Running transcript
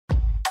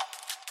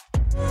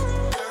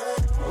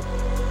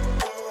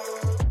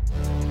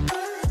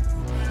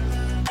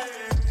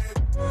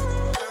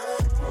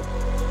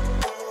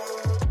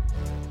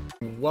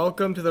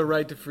Welcome to the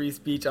Right to Free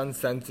Speech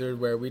Uncensored,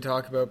 where we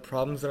talk about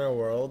problems in our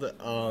world.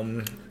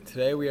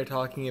 Today we are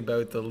talking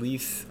about the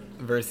Leafs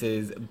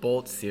versus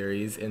Bolts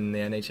series in the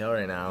NHL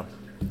right now.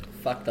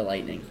 Fuck the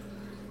Lightning.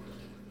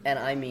 And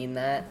I mean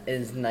that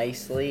as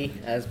nicely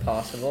as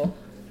possible.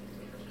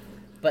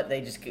 But they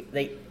just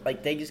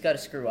got to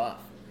screw off.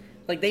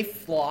 Like, they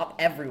flop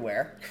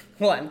everywhere.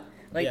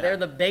 They're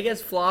the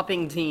biggest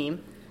flopping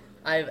team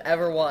I've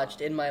ever watched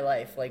in my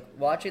life. Like,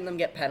 watching them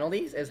get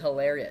penalties is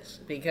hilarious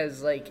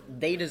because, like,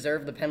 they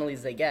deserve the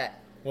penalties they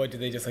get. What, do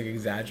they just,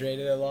 exaggerate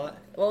it a lot?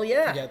 Well,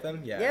 yeah. To get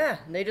them? Yeah. Yeah.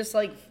 They just,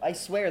 I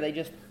swear, they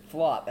just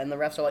flop. And the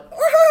refs are like,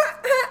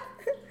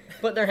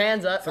 put their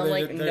hands up. So I'm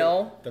like,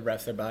 no. The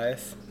refs are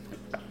biased?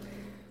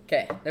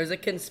 Okay, there's a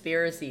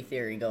conspiracy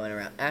theory going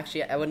around.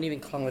 Actually, I wouldn't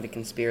even call it a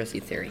conspiracy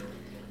theory.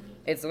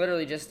 It's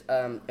literally just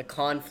a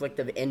conflict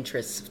of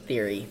interest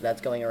theory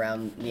that's going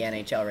around the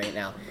NHL right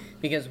now.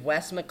 Because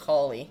Wes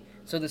McCauley,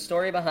 so the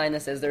story behind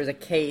this is there's a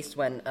case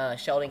when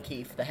Sheldon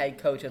Keefe, the head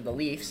coach of the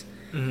Leafs,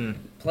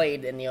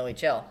 played in the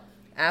OHL.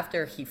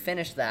 After he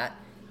finished that,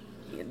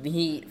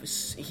 he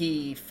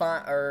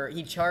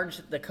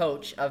charged the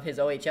coach of his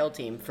OHL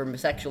team for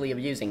sexually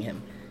abusing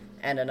him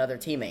and another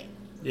teammate.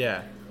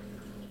 Yeah.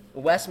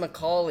 Wes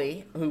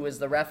McCauley, who was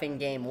the ref in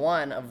Game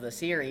 1 of the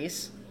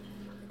series,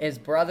 is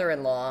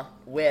brother-in-law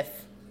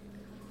with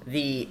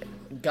the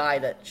guy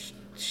that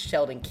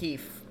Sheldon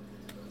Keefe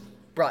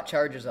brought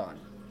charges on.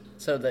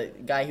 So the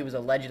guy who was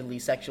allegedly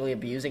sexually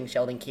abusing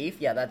Sheldon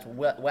Keefe, yeah, that's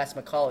Wes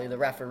McCauley, the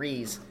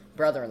referee's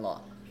brother-in-law.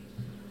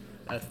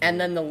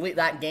 And then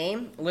that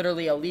game,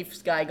 literally a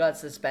Leafs guy got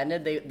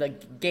suspended. The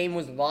game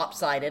was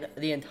lopsided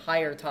the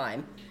entire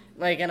time.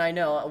 And I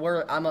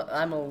know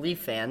I'm a Leaf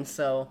fan,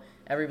 so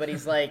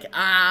everybody's like,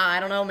 I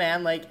don't know,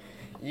 man.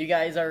 You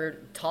guys are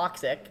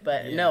toxic,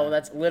 but yeah. No,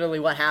 that's literally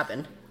what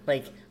happened.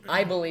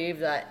 I believe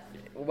that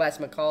Wes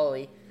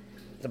McCauley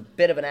is a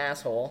bit of an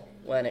asshole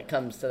when it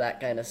comes to that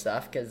kind of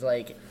stuff, because,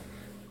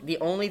 the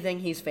only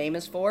thing he's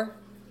famous for,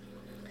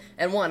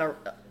 and one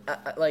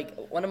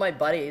of my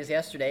buddies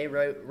yesterday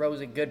rose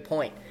a good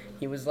point.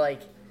 He's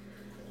like,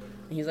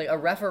 a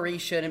referee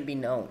shouldn't be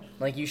known.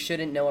 You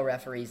shouldn't know a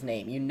referee's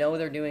name. You know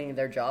they're doing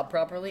their job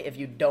properly if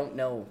you don't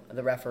know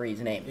the referee's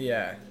name.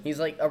 Yeah. He's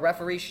like, a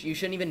referee, you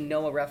shouldn't even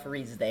know a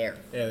referee's there.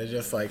 Yeah, they're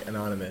just,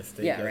 anonymous.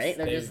 Right?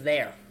 They're just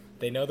there.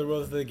 They know the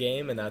rules of the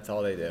game, and that's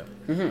all they do.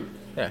 Mm-hmm.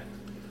 Yeah.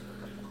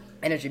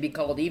 And it should be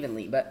called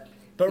evenly, but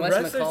Wes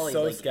refs are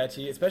so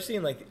sketchy, especially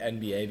in, the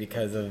NBA,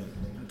 because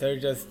they're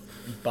just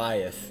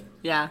biased.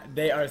 Yeah.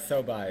 They are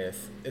so biased,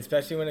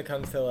 especially when it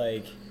comes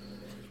to,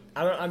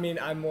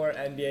 I'm more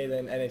NBA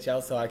than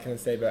NHL, so I couldn't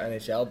say about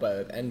NHL, but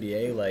with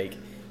NBA,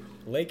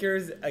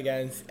 Lakers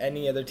against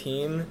any other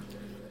team,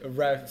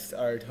 refs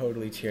are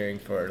totally cheering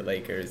for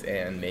Lakers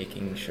and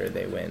making sure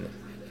they win,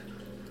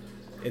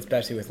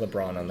 especially with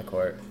LeBron on the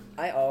court.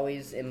 I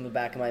always, in the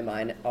back of my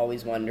mind,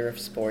 wonder if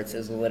sports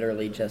is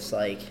literally just,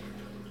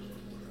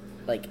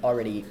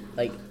 already,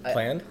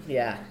 planned?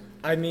 Yeah.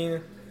 I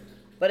mean...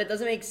 But it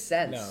doesn't make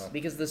sense, no.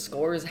 Because the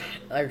scores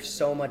are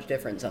so much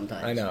different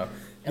sometimes. I know.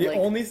 And the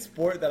only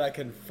sport that I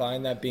can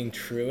find that being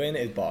true in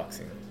is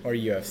boxing or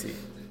UFC.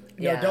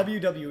 Yeah. No,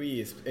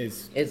 WWE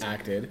is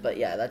acted. But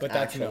yeah, that's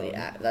actually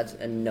that's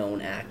a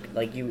known act.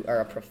 You are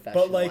a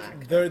professional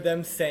actor. They're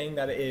them saying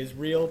that it is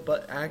real,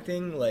 but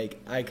acting,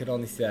 I could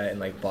only see that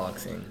in,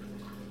 boxing.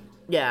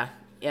 Yeah,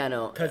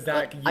 no. Because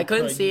I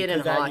couldn't see it in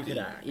hockey.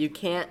 You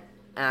can't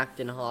act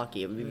in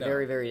hockey. It would be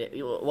very,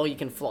 very... Well, you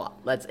can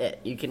flop. That's it.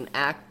 You can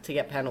act to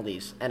get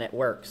penalties, and it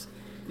works.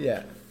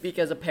 Yeah.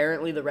 Because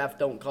apparently the ref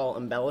don't call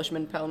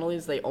embellishment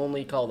penalties. They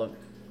only call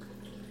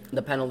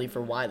the penalty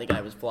for why the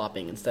guy was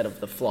flopping instead of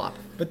the flop.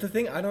 But the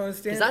thing I don't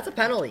understand... Because that's a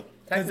penalty.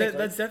 Because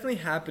that's definitely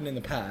happened in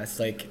the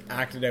past,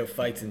 acted out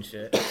fights and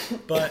shit.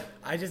 But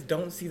I just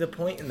don't see the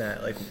point in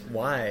that.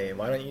 Why?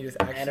 Why don't you just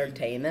actually...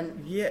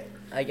 Entertainment? Yeah.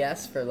 I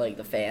guess, for,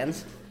 the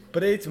fans.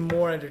 But it's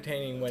more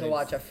entertaining when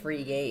watch a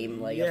free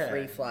game, a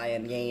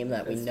free-flying game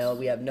that we know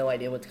we have no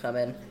idea what's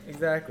coming.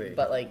 Exactly.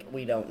 But,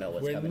 we don't know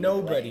what's coming. Where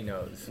nobody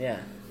knows. Yeah.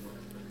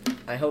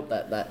 I hope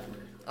that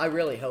I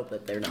really hope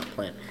that they're not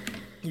planning.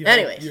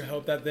 You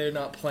hope that they're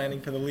not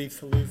planning for the Leafs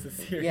to lose the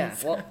series. Yeah,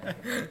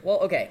 well,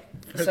 okay.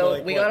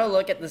 So we got to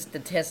look at the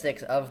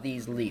statistics of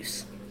these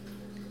Leafs.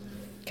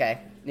 Okay?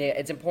 Yeah,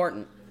 it's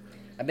important.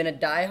 I've been a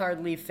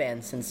diehard Leaf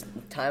fan since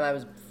the time I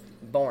was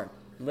born.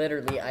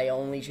 Literally, I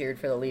only cheered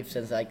for the Leafs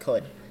since I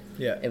could.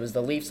 Yeah. It was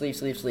the Leafs.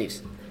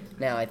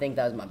 Now, I think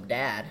that was my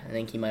dad. I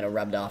think he might have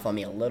rubbed off on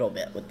me a little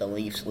bit with the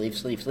Leafs.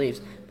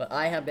 But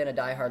I have been a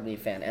diehard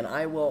Leaf fan. And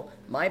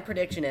my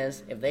prediction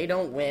is, if they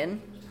don't win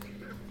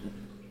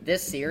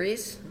this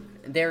series,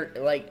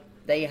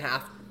 they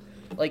have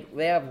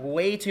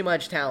way too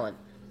much talent.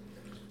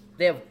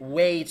 They have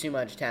way too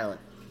much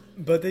talent.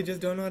 But they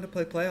just don't know how to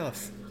play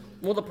playoffs.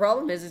 Well, the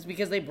problem is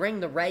because they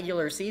bring the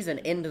regular season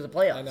into the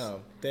playoffs. I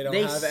know. They don't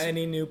have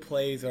any new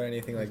plays or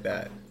anything like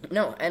that.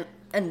 No,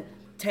 and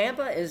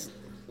Tampa is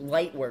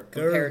light work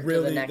compared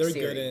to the next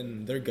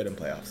series. They're good in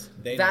playoffs.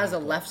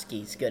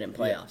 Vasilevsky's good in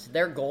playoffs. Yeah.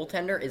 Their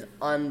goaltender is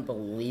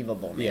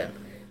unbelievable, man.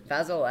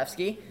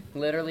 Vasilevsky,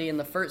 literally in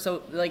the first...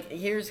 So, like,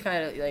 here's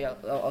kind of... Like,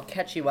 I'll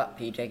catch you up,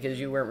 PJ, because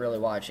you weren't really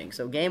watching.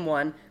 So, game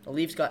 1, the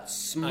Leafs got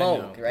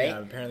smoked, right? Yeah,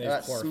 apparently They got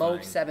it's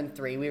horrifying. smoked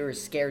 7-3. We were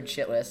scared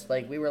shitless.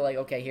 Like, we were like,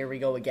 okay, here we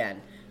go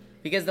again.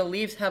 Because the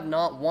Leafs have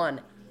not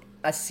won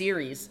a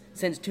series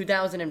since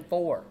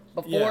 2004.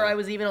 Before I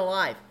was even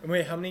alive.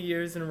 Wait, how many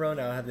years in a row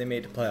now have they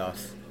made the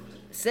playoffs?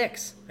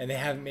 6. And they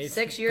haven't made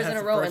 6 years in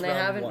a row,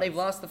 and they've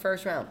lost the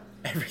first round.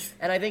 Everything.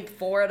 And I think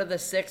 4 out of the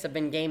 6 have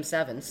been game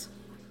 7s.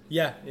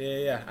 Yeah.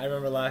 I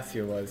remember last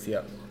year was,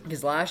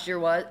 Because last year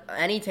was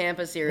any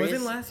Tampa series.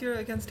 Wasn't last year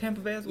against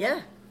Tampa Bay as well?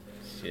 Yeah.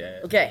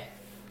 Shit. Okay.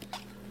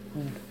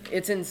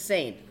 It's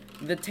insane.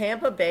 The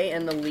Tampa Bay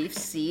and the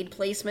Leafs seed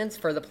placements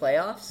for the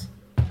playoffs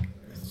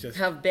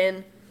have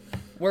been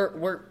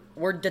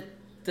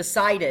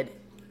decided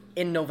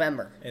in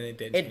November. And it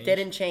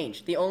didn't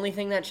change. The only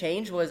thing that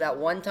changed was at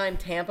one time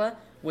Tampa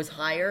was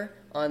higher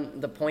on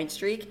the point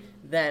streak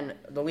than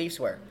the Leafs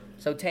were.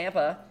 So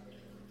Tampa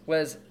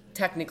was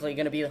technically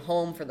going to be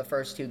home for the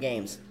first 2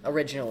 games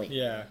originally.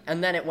 Yeah.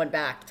 And then it went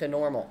back to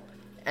normal.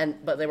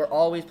 But they were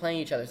always playing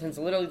each other since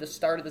literally the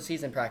start of the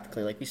season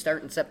practically. Like we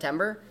start in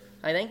September,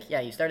 I think.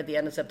 Yeah, you start at the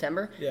end of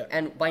September. Yeah.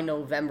 And by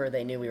November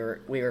they knew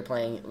we were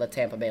playing the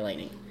Tampa Bay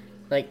Lightning.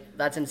 Like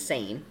that's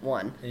insane.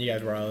 One. And you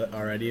guys were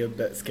already a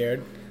bit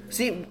scared?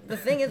 See, the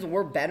thing is,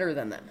 we're better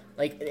than them.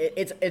 Like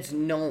it's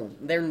known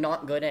they're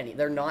not good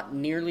They're not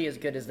nearly as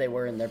good as they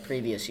were in their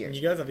previous years.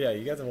 You guys have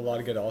a lot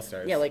of good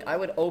all-stars. Yeah, like I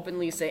would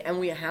openly say, and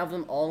we have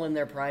them all in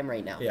their prime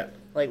right now. Yeah.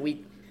 Like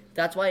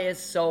that's why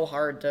it's so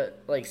hard to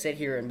like sit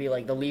here and be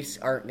like the Leafs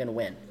aren't gonna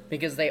win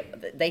because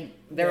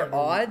their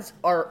odds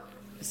are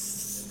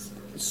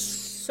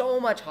so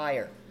much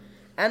higher,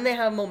 and they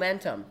have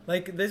momentum.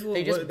 Like this will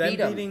They just beat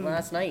them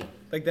last night.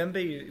 Like them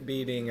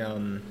beating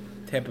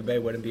Tampa Bay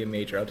wouldn't be a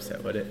major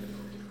upset, would it?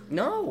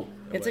 No,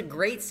 it's a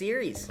great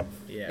series.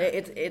 Yeah,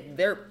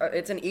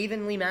 it's an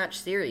evenly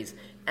matched series,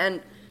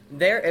 and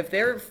if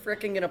they're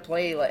freaking gonna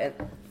play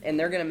and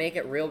they're gonna make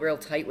it real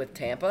tight with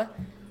Tampa,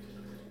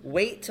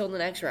 wait till the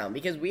next round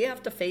because we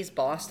have to face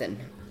Boston,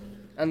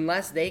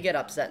 unless they get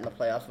upset in the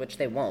playoffs, which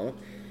they won't,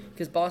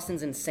 because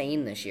Boston's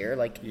insane this year.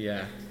 Like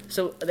yeah.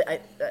 So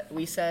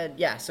we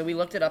said So we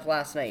looked it up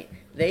last night.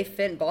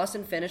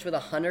 Boston finished with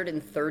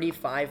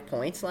 135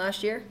 points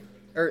last year,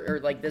 or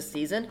like this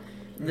season.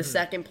 The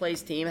second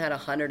place team had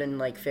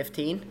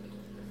 115.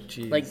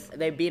 Jeez. Like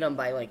they beat them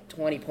by like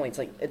 20 points.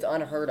 Like it's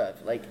unheard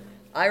of. Like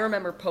I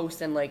remember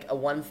posting like a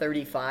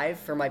 135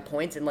 for my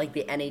points in like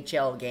the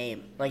NHL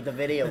game, like the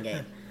video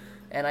game.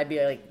 And I'd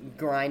be like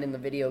grinding the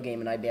video game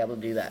and I'd be able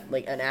to do that.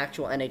 Like an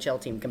actual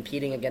NHL team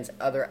competing against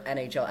other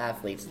NHL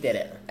athletes did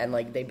it. And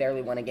like they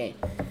barely won a game.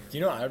 Do you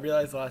know what I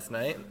realized last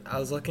night? I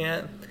was looking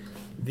at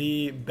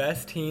the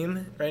best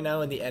team right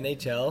now in the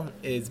NHL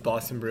is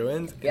Boston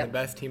Bruins. Yep. And the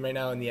best team right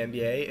now in the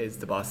NBA is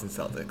the Boston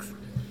Celtics.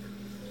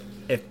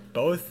 If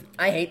both...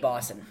 I hate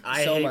Boston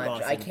so hate much.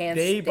 Boston. I can't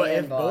stand But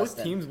if Boston.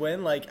 both teams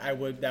win, like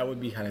that would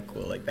be kind of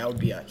cool. Like that would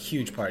be a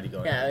huge party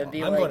going on. Yeah, it would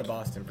be I'm like... going to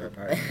Boston for a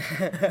party.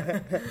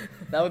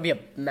 That would be a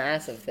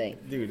massive thing.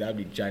 Dude, that'd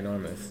be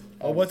ginormous.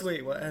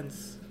 What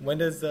ends? When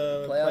does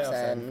the playoffs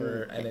end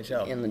for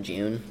NHL? In the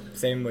June.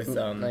 Same with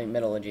like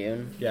middle of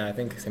June. Yeah, I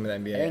think same with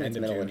NBA. I think it's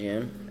middle of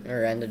June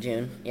or end of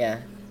June. Yeah.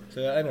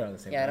 So I don't know the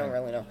same. Yeah, I don't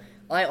really know.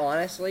 I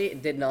honestly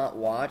did not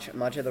watch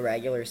much of the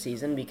regular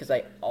season because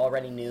I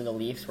already knew the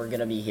Leafs were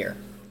gonna be here.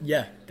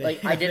 Yeah.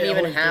 Like I didn't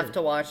even have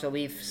to watch the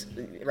Leafs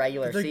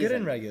regular season. They're good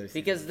in regular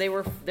season. Because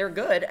they're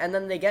good, and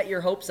then they get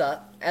your hopes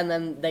up, and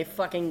then they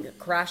fucking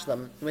crash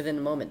them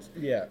within moments.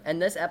 Yeah.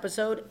 And this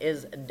episode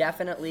is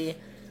definitely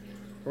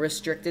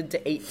restricted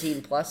to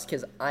 18 plus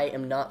because I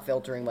am not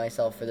filtering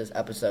myself for this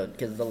episode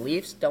because the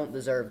Leafs don't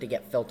deserve to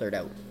get filtered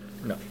out.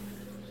 No.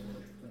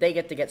 They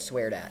get to get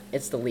sweared at.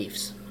 It's the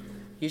Leafs.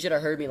 You should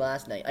have heard me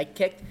last night.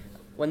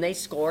 When they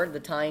scored the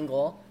tying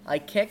goal, I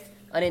kicked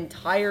an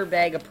entire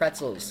bag of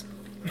pretzels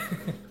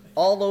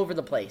all over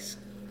the place.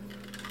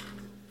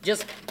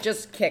 Just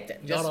kicked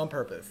it. Not on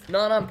purpose.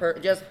 Not on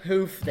purpose. Just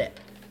hoofed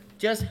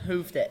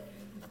it.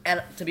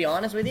 And to be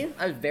honest with you,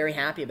 I was very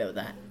happy about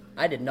that.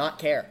 I did not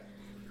care.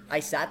 I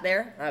sat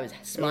there, I was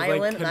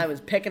smiling, and I was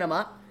picking them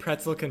up.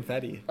 Pretzel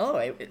confetti.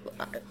 Oh,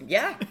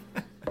 yeah.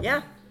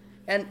 Yeah.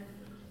 And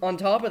on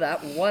top of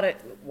that, what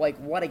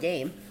a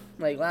game.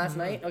 Like last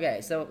night.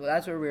 Okay, so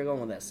that's where we were going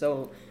with this.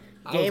 So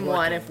game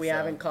one, if we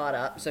haven't caught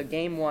up. So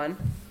game one,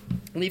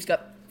 Leafs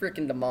got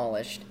freaking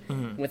demolished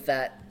with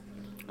that.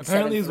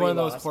 Apparently, it was one of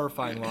those loss.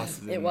 horrifying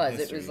losses. It was.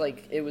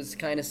 It was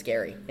kind of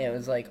scary. It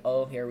was like,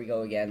 oh, here we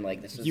go again.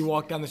 Like this is. You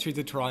walk down the streets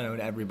of Toronto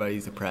and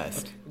everybody's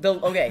oppressed.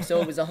 Okay, so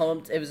it was a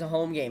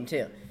home game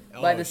too.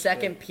 By the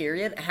second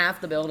period,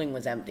 half the building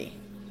was empty.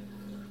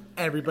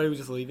 Everybody was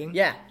just leaving.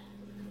 Yeah,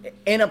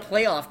 in a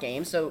playoff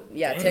game. So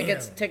yeah, Damn.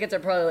 tickets are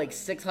probably like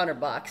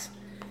 $600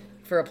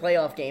 for a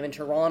playoff game in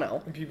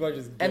Toronto. And people are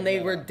just. And they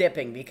were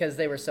dipping because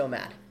they were so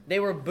mad. They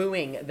were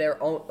booing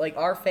their own, like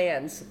our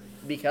fans,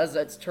 because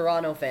it's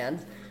Toronto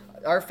fans.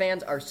 Our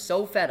fans are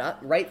so fed up,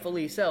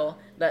 rightfully so,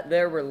 that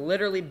they were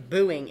literally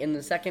booing in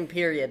the second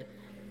period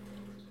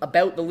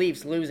about the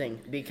Leafs losing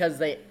because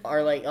they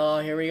are like, oh,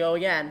 here we go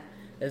again.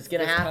 It's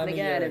going to happen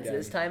again. It's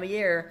this time of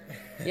year.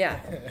 Yeah.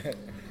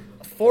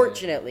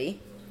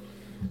 Fortunately,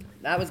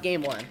 that was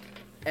game 1.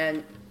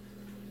 And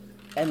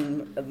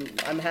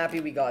I'm happy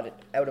we got it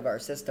out of our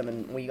system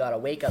and we got a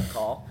wake-up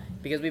call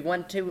because we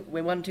won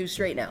two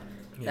straight now.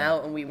 Yeah.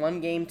 Now, we won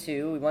game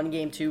 2. We won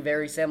game 2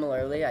 very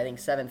similarly, I think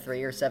 7-3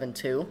 or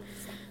 7-2.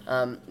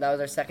 That was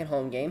our second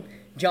home game.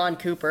 John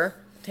Cooper,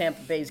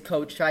 Tampa Bay's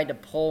coach, tried to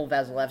pull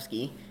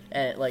Vasilevsky,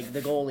 like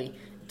the goalie,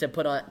 to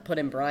put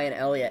in Brian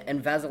Elliott,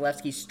 and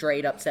Vasilevsky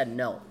straight up said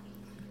no.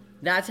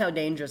 That's how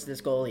dangerous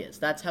this goalie is.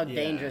 That's how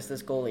dangerous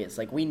this goalie is.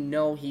 Like, we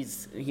know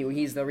he's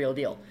the real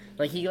deal.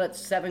 Like, he let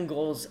 7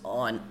 goals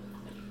on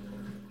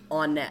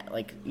net.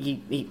 Like,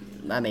 he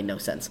that made no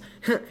sense.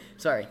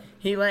 Sorry.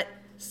 He let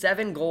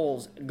 7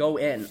 goals go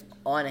in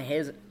on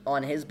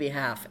his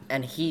behalf,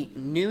 and he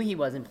knew he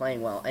wasn't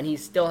playing well, and he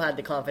still had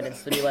the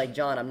confidence to be like,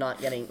 John, I'm not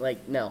getting,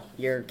 like, no,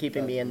 you're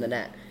keeping me in the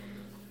net.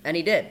 And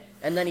he did.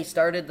 And then he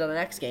started the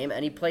next game,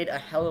 and he played a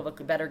hell of a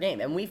better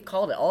game. And we've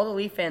called it. All the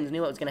Leaf fans knew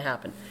what was going to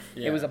happen.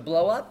 Yeah. It was a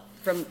blow-up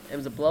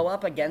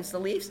against the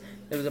Leafs.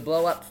 It was a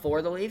blow-up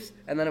for the Leafs,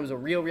 and then it was a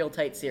real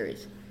tight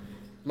series.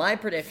 My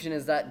prediction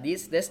is that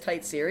this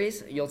tight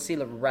series, you'll see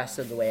the rest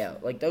of the way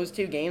out. Like, those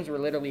 2 games were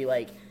literally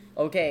like,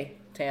 okay,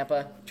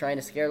 Tampa trying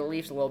to scare the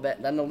Leafs a little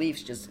bit. Then the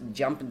Leafs just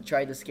jumped and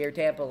tried to scare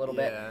Tampa a little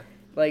bit.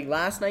 Like,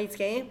 last night's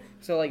game,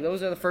 so, like,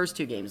 those are the first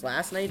 2 games.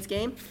 Last night's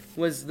game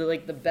was, the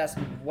best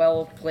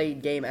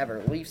well-played game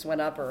ever. Leafs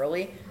went up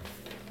early.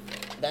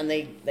 Then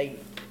they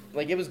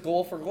it was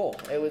goal for goal.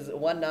 It was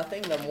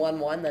 1-0, then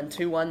 1-1, then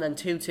 2-1, then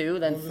 2-2,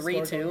 then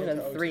 3-2, then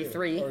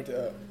 3-3.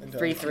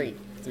 3-3.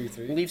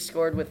 3-3. Leafs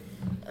scored with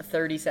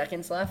 30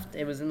 seconds left.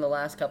 It was in the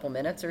last couple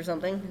minutes or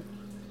something.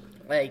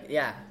 Like,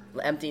 yeah,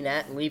 empty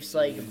net. Leafs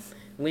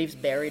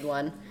buried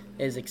one.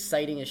 It is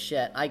exciting as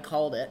shit. I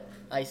called it.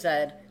 I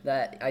said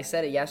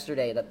it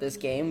yesterday that this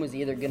game was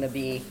either going to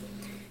be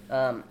a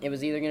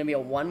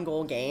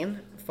 1-goal game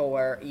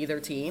for either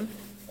team,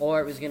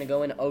 or it was going to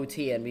go in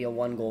OT and be a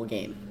 1-goal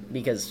game,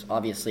 because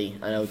obviously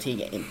an OT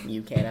game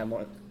you can't have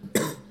more.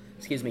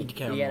 Excuse me, you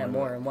can't have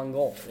more than 1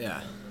 goal.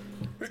 Yeah.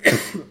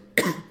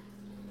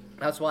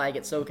 That's why I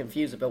get so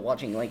confused about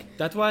watching, like...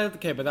 That's why,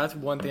 okay, but that's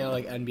one thing I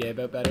like NBA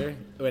about better.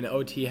 When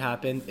OT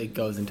happens, it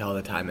goes until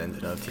the time ends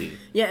in OT.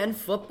 Yeah, and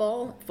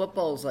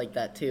football's like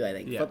that too, I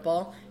think. Yeah.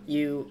 Football,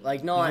 you,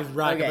 like, not... You just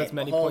rack up as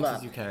many points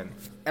as you can.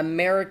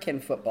 American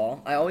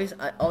football, I always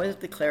have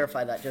to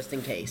clarify that just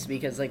in case,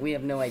 because, like, we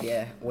have no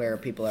idea where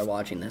people are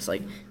watching this.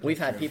 Like, we've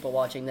had people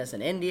watching this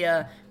in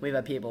India, we've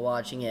had people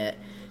watching it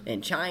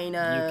in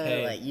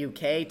China,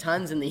 UK,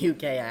 tons in the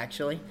UK,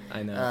 actually.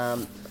 I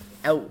know.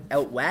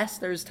 Out west,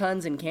 there's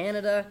tons in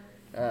Canada.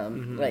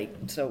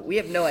 So we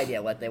have no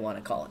idea what they want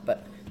to call it.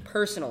 But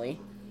personally,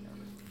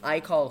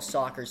 I call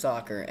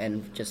soccer,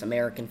 and just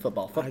American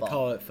football. I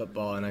call it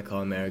football, and I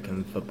call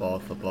American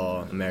football,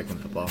 American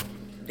football.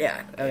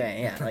 Yeah.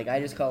 Okay. Yeah. Like,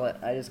 I just call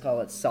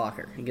it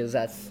soccer because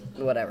that's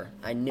whatever.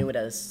 I knew it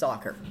as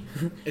soccer.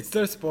 It's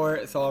their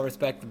sport, so I'll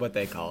respect what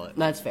they call it.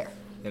 That's fair.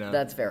 You know.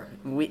 That's fair.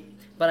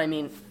 But I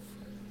mean,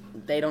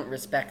 they don't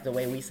respect the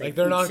way we say. Like,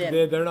 they're not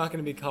going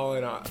to be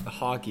calling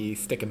hockey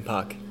stick and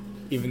puck,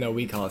 even though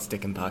we call it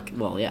stick and puck.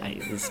 Well, yeah,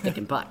 it's stick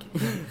and puck.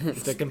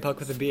 Stick and puck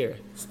with a beer.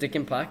 Stick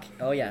and puck.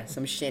 Oh yeah,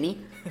 some shinny.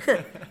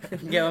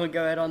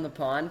 go out on the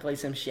pond, play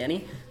some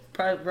shinny.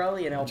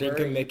 Probably in Alberta.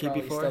 Drinking Mickey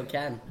before? Still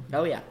can.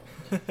 Oh yeah.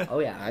 Oh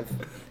yeah.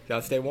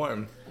 Gotta stay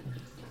warm.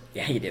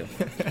 Yeah, you do.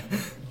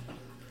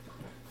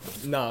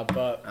 Nah,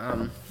 but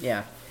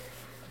yeah.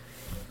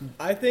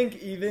 I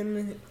think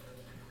even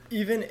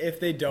if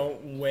they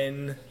don't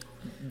win,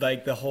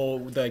 like,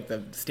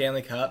 the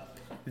Stanley Cup,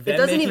 it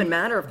doesn't even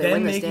matter if they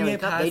win the Stanley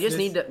Cup. They just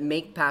need to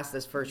make past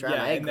this first round.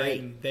 Yeah, I agree.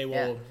 And then they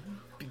will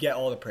get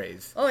all the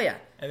praise. Oh yeah.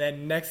 And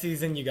then next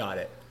season you got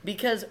it.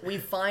 Because we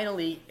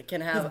finally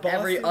can have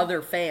every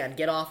other fan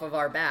get off of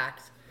our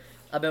backs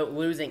about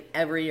losing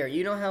every year.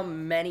 You know how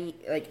many,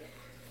 like,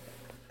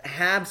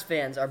 Habs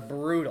fans are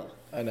brutal.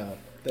 I know.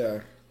 They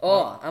are.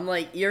 Oh, I'm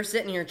like, you're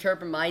sitting here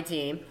chirping my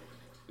team.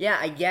 Yeah,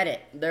 I get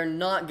it. They're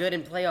not good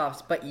in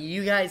playoffs, but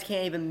you guys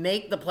can't even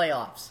make the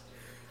playoffs.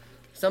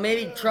 So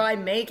maybe try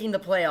making the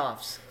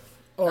playoffs.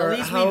 Or at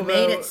least we've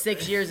made it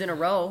 6 years in a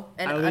row.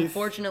 And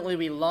unfortunately,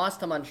 we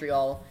lost to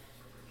Montreal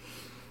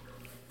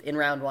in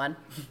round 1.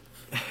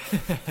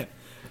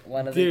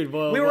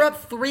 We were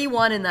up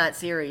 3-1 in that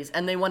series,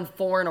 and they won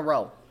 4 in a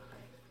row.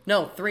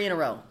 No, 3 in a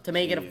row to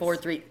make it a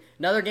 4-3.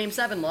 Another Game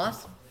 7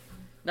 loss.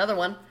 Another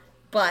one.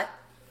 But,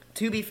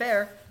 to be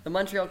fair, the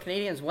Montreal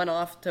Canadiens went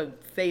off to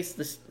face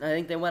this. I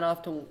think they went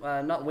off to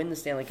not win the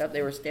Stanley Cup.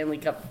 They were Stanley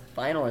Cup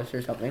finalists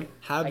or something.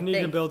 Habs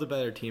need to build a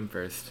better team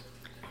first.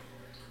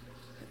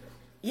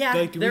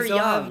 Yeah, they're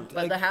young,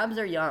 but the Habs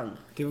are young.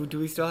 Do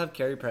we still have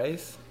Carey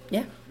Price?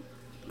 Yeah.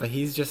 But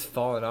he's just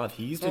fallen off.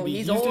 He used to be.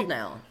 He's old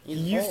now. He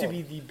used to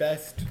be the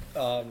best.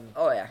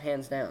 Oh yeah,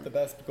 hands down. The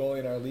best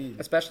goalie in our league,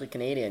 especially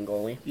Canadian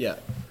goalie. Yeah.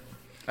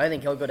 I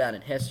think he'll go down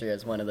in history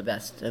as one of the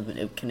best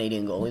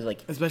Canadian goalies.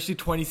 Like especially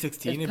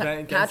 2016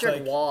 event against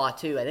Patrick Waugh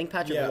too. I think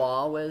Patrick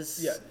Waugh was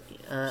he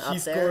up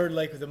scored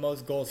like the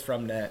most goals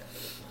from net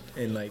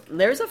in like.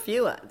 There's a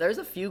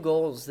few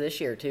goals this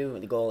year too.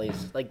 The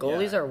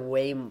goalies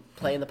are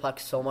playing the puck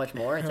so much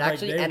more. It's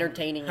actually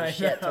entertaining as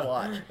shit to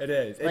watch. It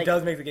is. It like,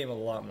 does make the game a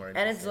lot more.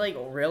 And it's like,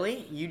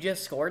 really, you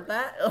just scored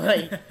that?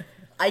 Like,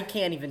 I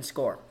can't even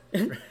score.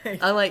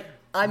 Right.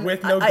 I'm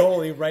with no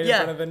goalie right in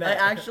front of the net.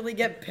 I actually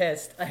get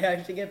pissed.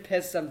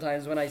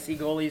 Sometimes when I see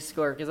goalies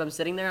score because I'm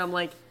sitting there. I'm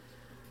like,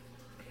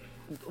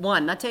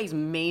 one, that takes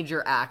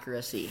major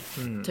accuracy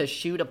to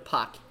shoot a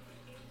puck.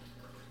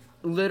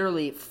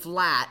 Literally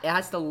flat. It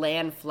has to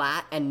land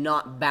flat and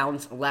not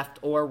bounce left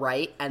or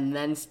right and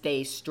then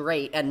stay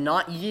straight and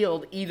not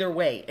yield either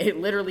way. It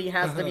literally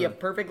has to be a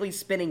perfectly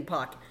spinning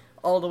puck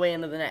all the way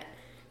into the net.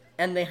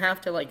 And they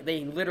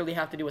literally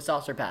have to do a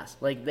saucer pass.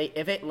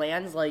 If it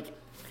lands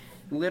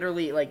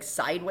literally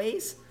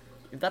sideways,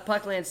 if that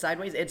puck lands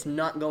sideways, it's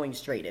not going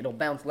straight. It'll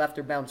bounce left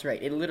or bounce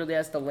right. It literally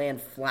has to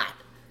land flat.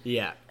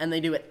 Yeah. And they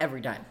do it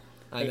every time.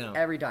 I know.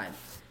 Every time.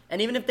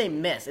 And even if they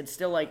miss, it's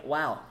still like,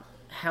 wow.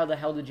 How the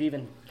hell did you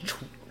even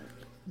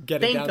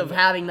think of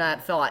having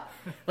that thought?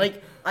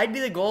 Like, I'd be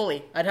the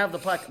goalie. I'd have the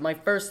puck. My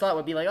first thought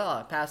would be like,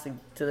 oh, passing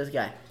to this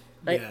guy.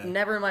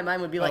 Never in my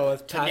mind would be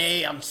like,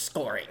 today I'm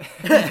scoring.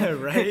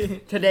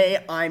 Right?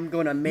 Today I'm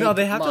going to make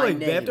they have my to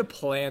they have to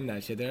plan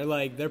that shit.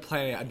 They're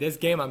planning this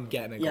game I'm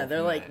getting a goal. Yeah,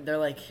 they're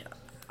like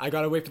I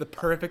got to wait for the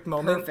perfect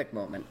moment.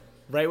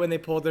 Right when they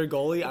pulled their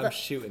goalie, I'm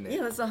shooting it.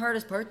 Yeah, that's the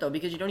hardest part though,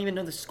 because you don't even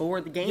know the score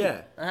of the game.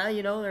 Yeah. How do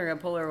you know they're gonna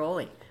pull their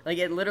goalie? Like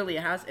it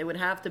would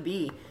have to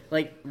be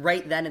like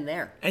right then and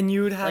there. And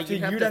you'd have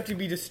to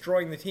be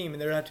destroying the team,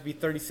 and there'd have to be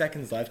 30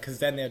 seconds left because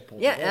then they'd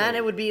pull. Yeah, the goalie. And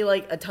it would be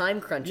like a time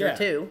cruncher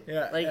too.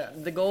 Yeah,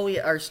 the goalie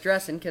are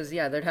stressing because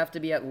there'd have to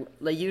be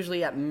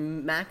usually at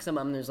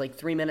maximum there's like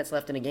 3 minutes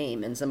left in a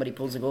game, and somebody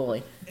pulls a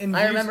goalie. And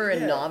I remember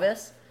in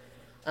novice,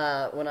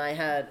 when I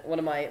had one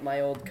of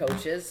my old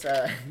coaches.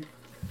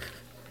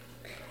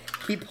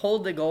 He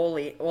pulled the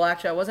goalie. Well,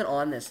 actually, I wasn't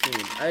on this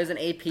team. I was an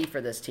AP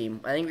for this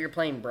team. I think we were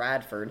playing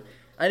Bradford.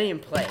 I didn't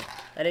even play.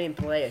 I didn't even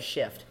play a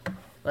shift.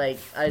 Like,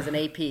 I was an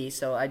AP,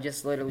 so I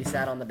just literally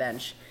sat on the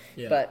bench.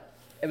 Yeah. But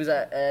it was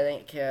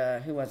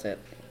who was it?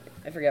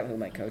 I forget who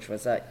my coach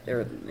was.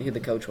 Or who the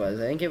coach was.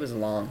 I think it was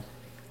Long.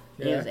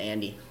 I think it was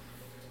Andy.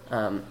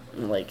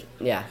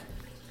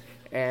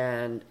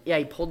 And,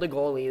 he pulled the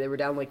goalie. They were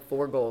down,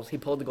 4 goals. He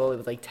pulled the goalie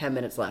with, 10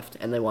 minutes left,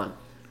 and they won.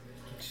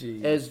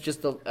 Jeez. It was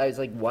just, I was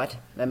like, what?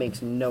 That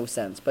makes no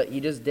sense. But he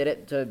just did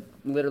it to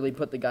literally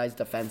put the guys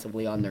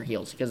defensively on their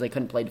heels because they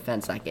couldn't play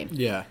defense that game.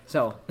 Yeah.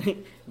 So,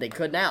 they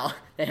could now.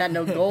 They had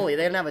no goalie. They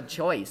didn't have a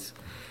choice.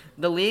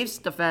 The Leafs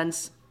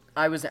defense,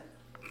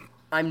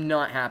 I'm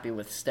not happy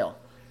with still.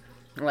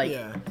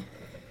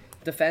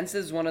 Defense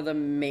is one of the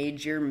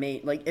major,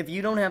 if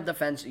you don't have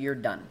defense, you're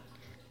done.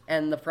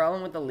 And the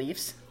problem with the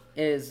Leafs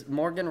is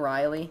Morgan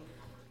Riley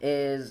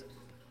is...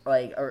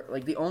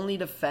 the only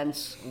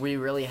defense we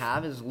really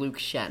have is Luke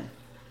Shen.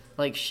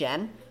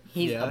 Shen,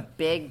 he's a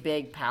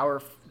big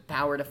power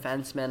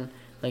defenseman.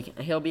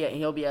 He'll be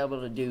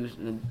able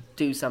to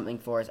do something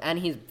for us, and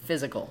he's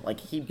physical.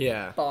 He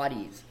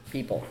bodies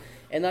people,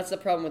 and that's the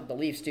problem with the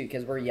Leafs too,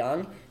 because we're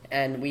young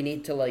and we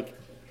need to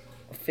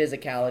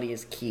physicality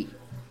is key.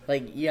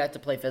 You have to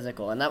play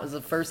physical, and that was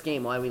the first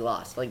game why we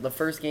lost. The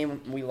first game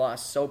we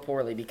lost so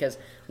poorly because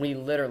we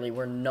literally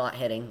were not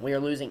hitting. We were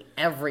losing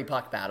every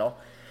puck battle.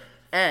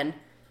 And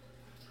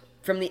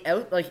from the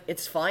out,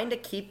 it's fine to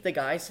keep the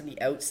guys to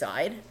the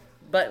outside,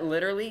 but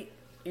literally,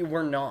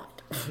 we're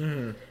not.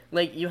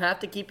 You have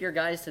to keep your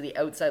guys to the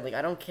outside.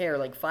 I don't care.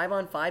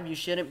 5-on-5, you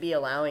shouldn't be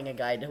allowing a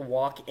guy to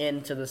walk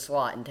into the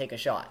slot and take a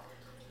shot,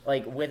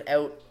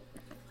 without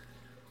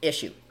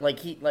issue.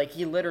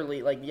 He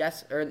literally,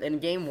 or in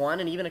game 1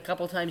 and even a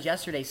couple times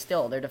yesterday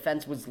still, their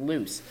defense was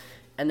loose.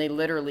 And they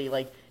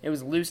literally, it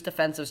was loose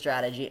defensive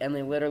strategy, and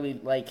they literally,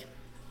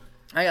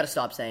 I gotta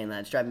stop saying that.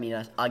 It's driving me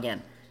nuts.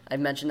 Again, I've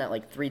mentioned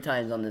that 3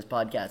 times on this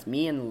podcast.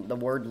 Me and the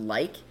word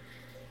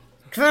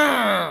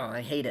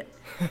I hate it.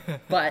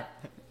 But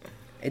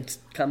it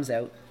comes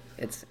out.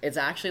 It's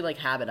actually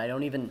habit. I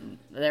don't even...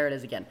 There it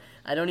is again.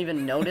 I don't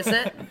even notice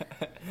it.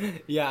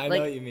 Yeah, I know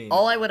what you mean.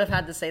 All I would have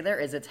had to say there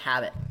is it's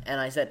habit. And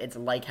I said it's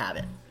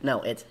habit.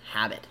 No, it's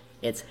habit.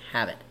 It's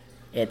habit.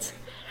 It's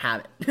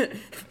habit.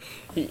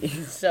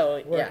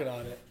 So, Working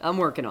on it. I'm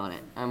working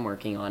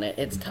on it.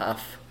 It's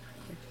tough.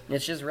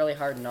 It's just really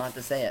hard not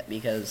to say it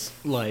because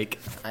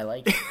I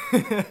like it.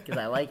 Because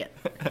I like it.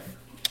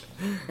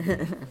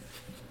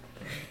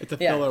 It's a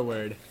filler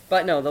word.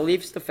 But no, the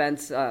Leafs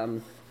defense,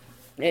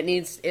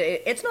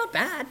 it's not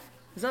bad.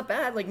 It's not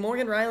bad.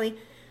 Morgan Riley,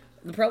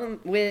 the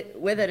problem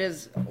with it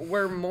is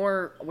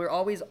we're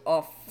always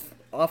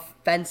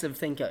offensive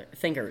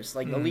thinkers.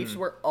 The Leafs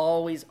were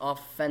always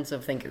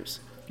offensive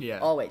thinkers. Yeah.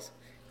 Always.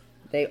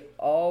 They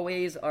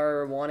always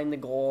are wanting the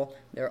goal.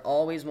 They're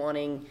always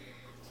wanting...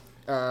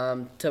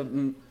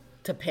 to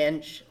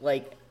pinch.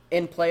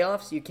 In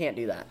playoffs, you can't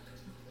do that.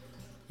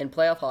 in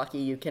playoff hockey,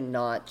 you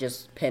cannot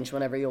just pinch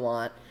whenever you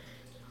want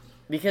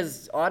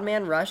because odd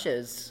man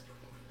rushes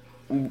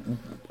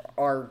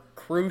are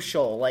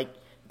crucial. Like,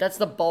 that's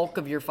the bulk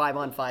of your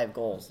 5-on-5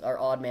 goals are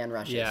odd man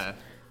rushes. Yeah.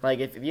 Like,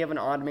 if you have an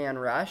odd man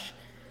rush,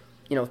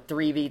 a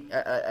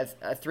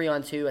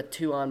 3-on-2, a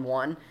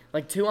 2-on-1,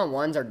 like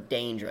 2-on-1s are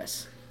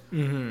dangerous.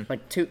 Mm-hmm.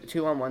 Like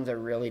 2-on-1s are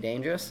really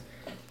dangerous.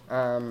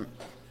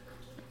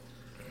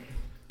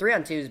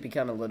 3-on-2s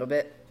become a little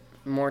bit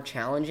more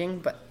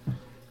challenging,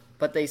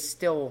 but they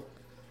still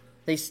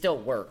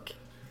work.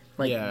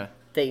 Like, yeah.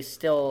 They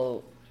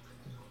still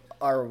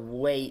are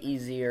way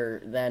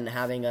easier than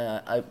having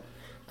a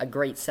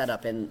great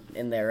setup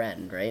in their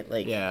end, right?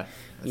 Like, yeah,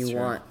 you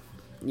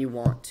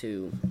want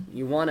to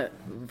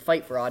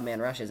fight for odd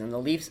man rushes, and the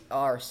Leafs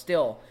are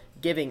still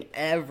giving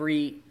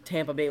every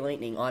Tampa Bay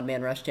Lightning odd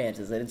man rush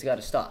chances, and it's got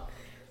to stop.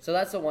 So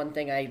that's the one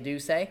thing I do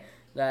say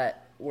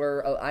that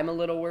I'm a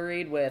little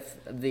worried with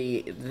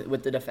the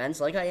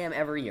defense, like I am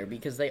every year,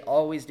 because they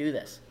always do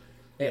this.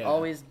 They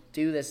always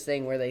do this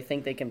thing where they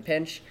think they can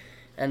pinch,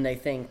 and they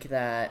think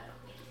that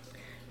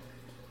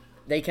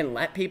they can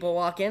let people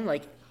walk in.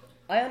 Like,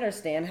 I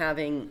understand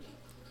having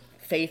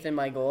faith in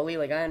my goalie.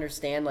 Like, I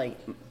understand, like,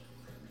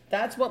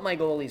 that's what my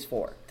goalie's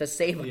for, to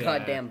save a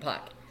goddamn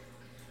puck.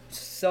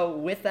 So,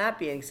 with that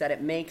being said,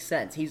 it makes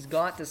sense. He's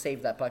got to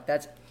save that puck.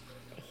 That's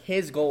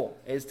his goal,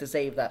 is to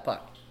save that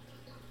puck.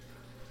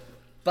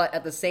 But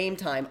at the same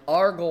time,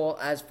 our goal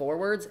as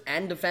forwards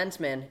and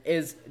defensemen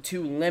is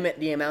to limit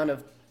the amount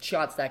of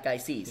shots that guy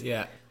sees.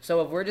 Yeah.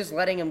 So if we're just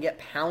letting him get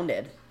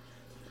pounded,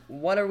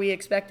 what are we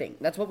expecting?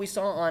 That's what we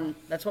saw in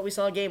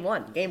game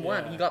one. Game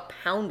one, he got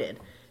pounded,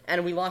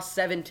 and we lost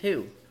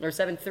 7-2 or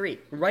 7-3.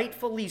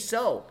 Rightfully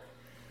so.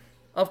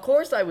 Of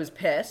course I was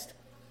pissed,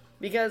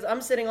 because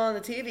I'm sitting on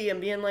the TV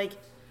and being like,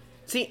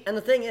 see, and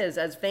the thing is,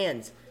 as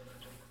fans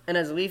and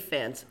as Leaf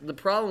fans, the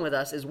problem with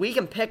us is we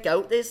can pick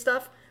out this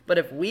stuff, but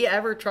if we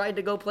ever tried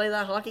to go play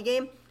that hockey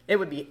game, it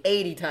would be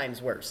 80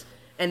 times worse.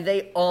 And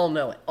they all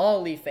know it.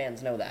 All Leaf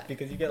fans know that.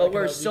 Because you get, but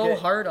we're so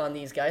hard on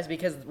these guys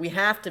because we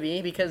have to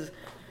be, because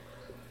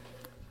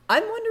I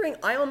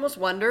almost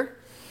wonder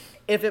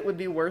if it would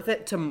be worth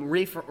it to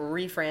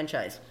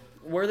re-franchise,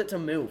 worth it to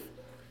move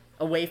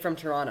away from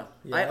Toronto.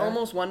 Yeah. I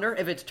almost wonder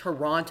if it's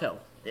Toronto,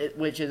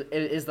 which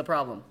is the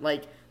problem.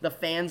 Like, the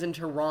fans in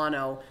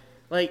Toronto,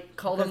 like,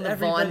 call them the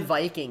Vaughan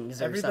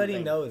Vikings or everybody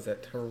something. Knows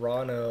that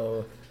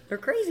Toronto... They're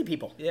crazy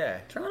people. Yeah.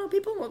 Toronto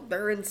people,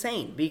 they're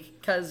insane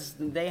because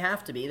they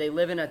have to be. They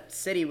live in a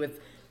city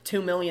with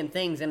 2 million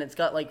things, and it's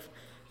got, like,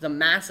 the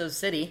massive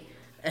city,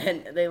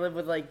 and they live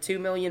with, like, 2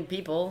 million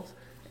people.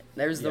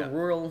 There's the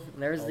rural,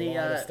 there's a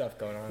lot of stuff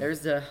going on.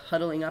 There's the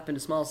huddling up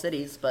into small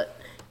cities, but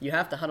you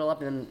have to huddle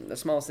up in a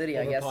small city,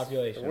 I guess,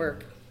 to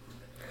work.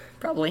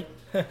 Probably.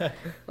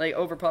 Like,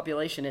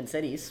 overpopulation in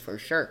cities, for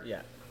sure.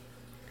 Yeah.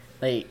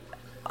 Like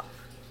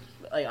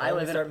I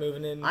live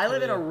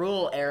in a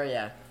rural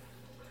area.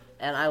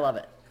 And I love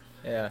it.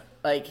 Yeah.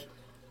 Like,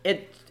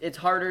 it's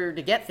harder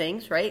to get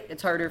things, right?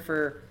 It's harder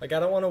for... Like, I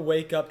don't want to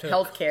wake up to...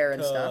 healthcare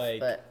and stuff,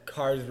 like, but...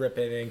 cars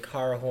ripping and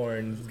car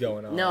horns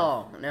going on.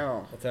 No.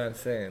 That's what I'm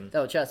saying.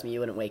 Oh, trust me, you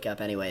wouldn't wake up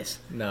anyways.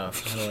 No,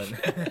 I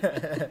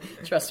wouldn't.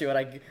 Trust me, when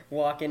I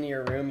walk into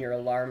your room, your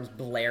alarm's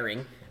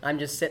blaring. I'm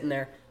just sitting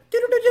there,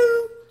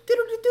 doo-doo-doo-doo,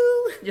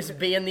 doo-doo-doo-doo, just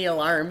being the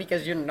alarm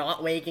because you're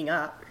not waking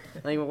up.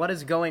 Like, what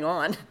is going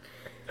on?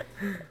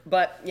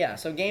 But, yeah,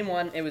 so game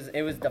one, it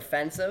was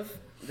defensive.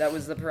 That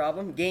was the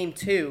problem. Game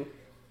two,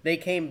 they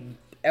came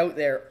out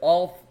there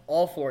all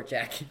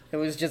forecheck. It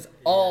was just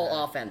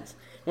all offense.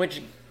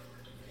 Which,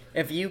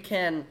 if you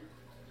can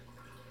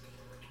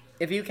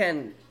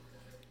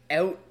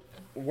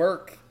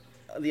outwork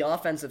the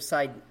offensive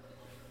side,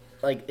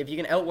 like if you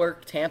can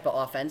outwork Tampa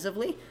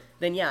offensively,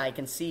 then yeah, I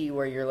can see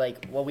where you're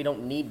like, well, we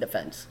don't need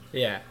defense.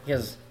 Yeah.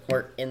 Because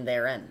we're in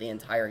their end the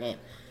entire game.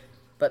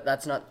 But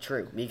that's not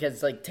true,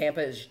 because like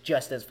Tampa is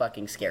just as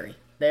fucking scary.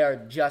 They are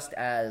just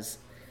as...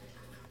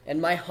 And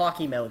my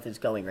hockey mouth is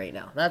going right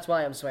now. That's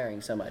why I'm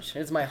swearing so much.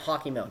 It's my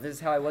hockey mouth. This is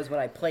how I was when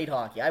I played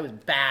hockey. I was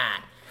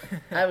bad.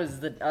 I was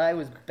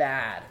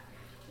bad.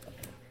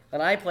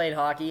 When I played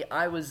hockey,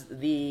 I was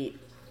the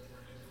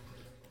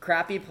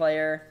crappy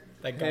player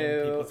that got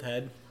in people's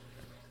head.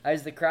 I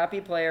was the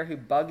crappy player who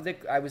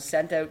I was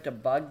sent out to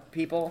bug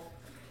people.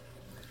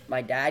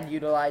 My dad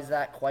utilized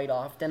that quite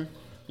often.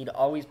 He'd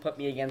always put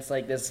me against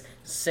like this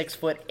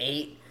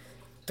 6'8",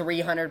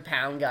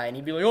 300-pound guy, and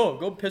he'd be like, "Oh,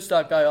 go piss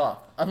that guy off."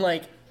 I'm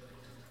like,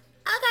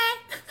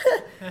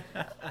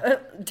 okay.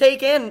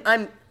 Take in,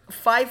 I'm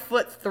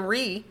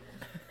 5'3",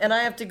 and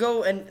I have to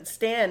go and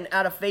stand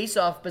at a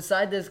face-off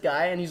beside this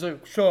guy, and he's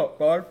like, "Shut up,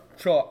 guard,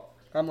 shut up."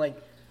 I'm like,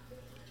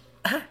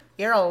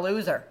 "You're a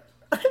loser."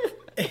 I'm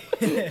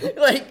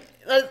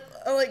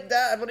like,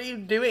 "Dad, what are you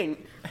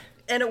doing?"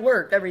 And it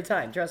worked every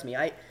time, trust me.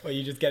 Well,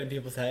 you just get in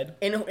people's head?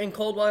 In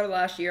Coldwater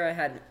last year, I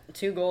had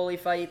 2 goalie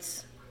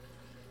fights.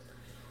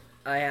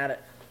 I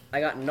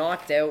got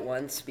knocked out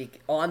once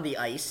on the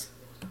ice,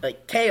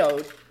 like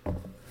KO'd,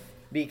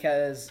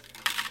 because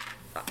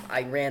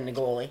I ran the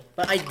goalie.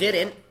 But I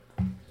didn't.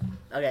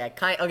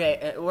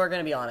 Okay, we're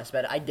gonna be honest,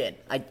 but I did.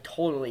 I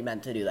totally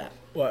meant to do that.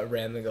 What,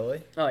 ran the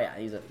goalie? Oh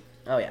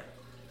yeah,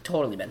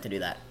 totally meant to do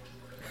that.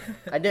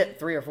 I did it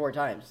 3 or 4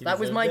 times. You That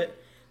was deserved my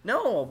it?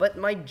 No, but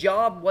my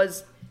job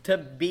was to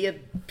be a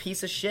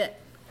piece of shit.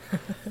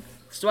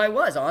 So I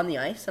was on the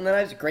ice, and then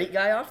I was a great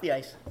guy off the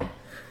ice.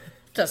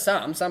 To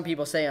some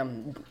people say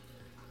I'm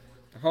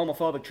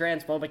homophobic,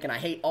 transphobic, and I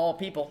hate all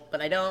people,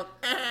 but I don't.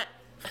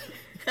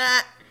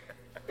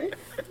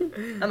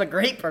 I'm a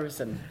great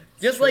person.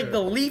 Just True. like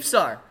the Leafs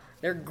are.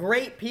 They're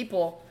great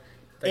people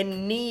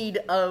in need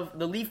of,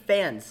 the Leaf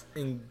fans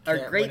are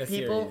Can't great win a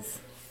people series.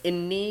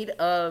 in need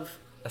of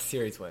A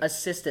series win.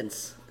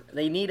 assistance.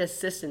 They need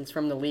assistance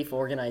from the Leaf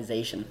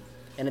organization.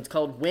 And it's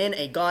called Win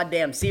a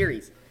Goddamn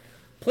Series.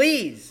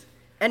 Please.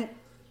 And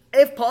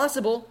if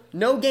possible,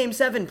 no Game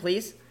 7,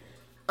 please.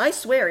 I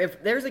swear,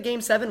 if there's a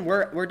Game 7,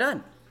 we're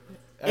done.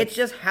 It's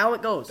just how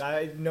it goes.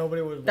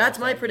 Nobody would watch That's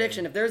my that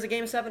prediction. game. If there's a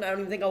Game 7, I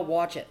don't even think I'll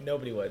watch it.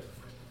 Nobody would.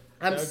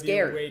 I'm That would be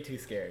scared. way too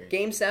scary.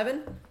 Game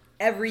 7,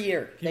 every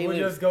year. He they would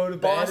lose. just go to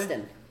bed.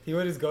 Boston. He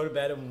would just go to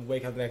bed and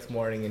wake up the next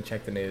morning and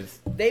check the news.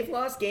 They've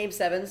lost Game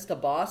 7s to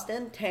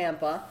Boston,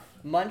 Tampa,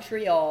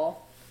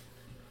 Montreal,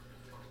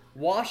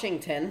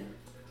 Washington.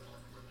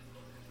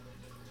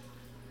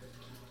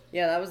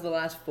 Yeah, that was the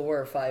last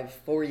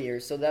 4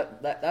 years. So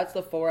that's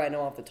the 4 I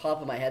know off the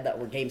top of my head that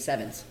were Game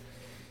 7s.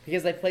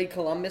 Because they played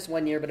Columbus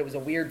one year, but it was a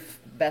weird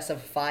best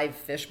of 5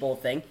 fishbowl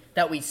thing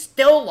that we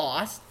still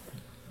lost.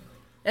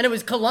 And it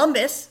was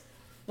Columbus.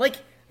 Like,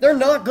 they're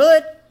not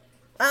good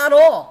at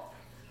all.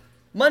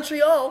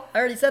 Montreal, I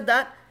already said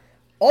that.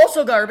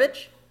 Also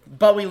garbage,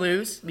 but we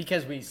lose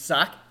because we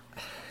suck.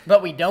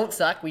 But we don't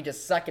suck. We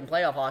just suck in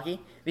playoff hockey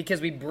because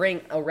we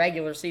bring a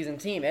regular season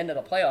team into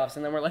the playoffs,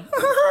 and then we're like,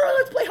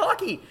 let's play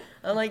hockey.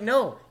 I'm like,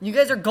 no, you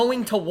guys are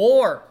going to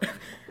war.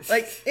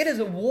 Like, it is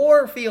a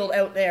war field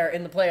out there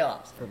in the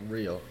playoffs. For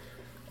real.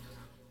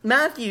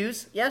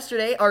 Matthews,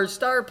 yesterday, our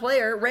star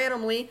player,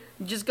 randomly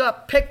just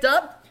got picked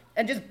up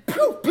and just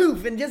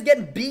poof, and just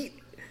getting beat.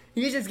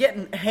 He's just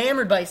getting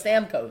hammered by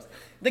Stamkos.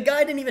 The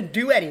guy didn't even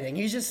do anything.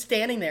 He's just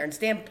standing there, and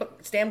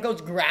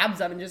Stamkos grabs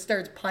him and just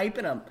starts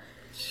piping him.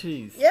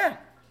 Jeez. Yeah.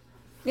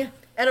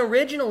 And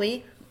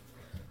originally,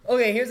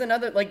 okay, here's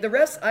another, like, the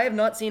refs, I have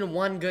not seen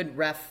one good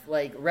ref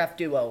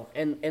duo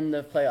in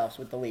the playoffs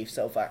with the Leafs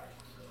so far.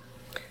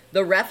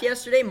 The ref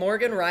yesterday,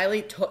 Morgan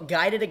Riley,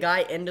 guided a guy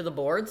into the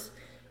boards,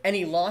 and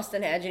he lost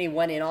an edge and he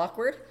went in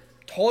awkward.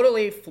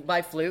 Totally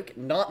by fluke,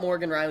 not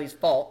Morgan Riley's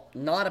fault,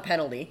 not a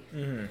penalty.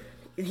 Mm-hmm.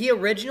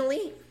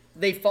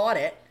 They fought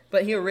it,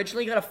 but he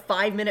originally got a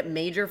 5-minute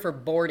major for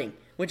boarding,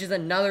 which is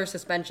another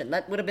suspension.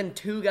 That would have been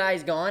 2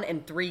 guys gone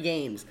in 3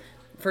 games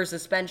for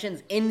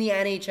suspensions in the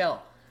NHL.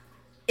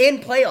 In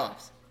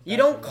playoffs. You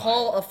don't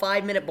call a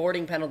 5-minute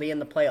boarding penalty in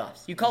the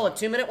playoffs. You call a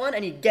 2-minute one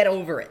and you get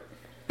over it.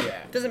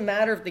 Yeah. It doesn't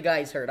matter if the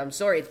guy's hurt. I'm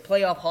sorry, it's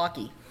playoff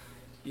hockey.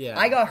 Yeah.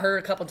 I got hurt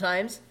a couple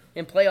times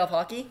in playoff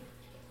hockey.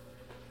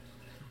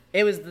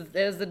 It was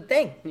the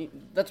thing.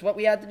 That's what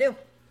we had to do.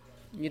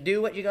 You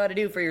do what you got to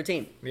do for your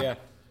team. Yeah.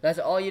 That's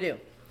all you do.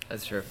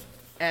 That's true.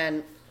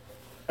 And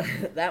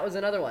that was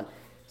another one.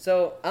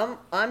 So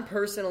I'm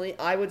personally,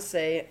 I would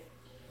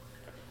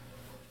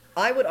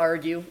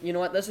argue, you know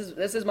what, this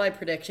is my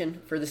prediction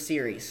for the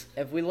series.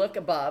 If we look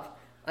above,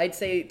 I'd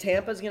say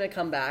Tampa's going to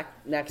come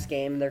back next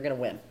game. They're going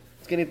to win.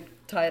 It's going to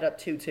tie it up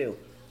 2-2.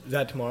 Is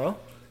that tomorrow?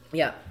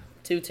 Yeah,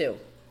 2-2.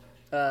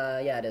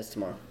 Yeah, it is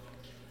tomorrow.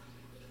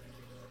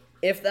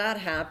 If that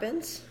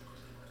happens,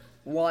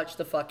 watch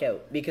the fuck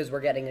out because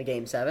we're getting a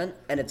Game 7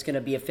 and it's going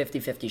to be a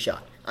 50-50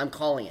 shot. I'm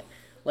calling it.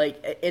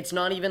 Like, it's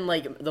not even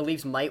like the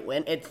Leafs might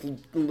win. It's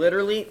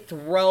literally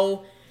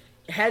throw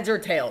heads or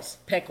tails.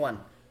 Pick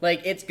one.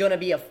 Like, it's going to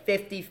be a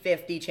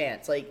 50-50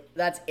 chance. Like,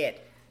 that's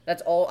it.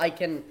 That's all I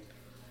can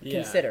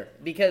consider.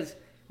 Because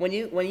when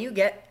you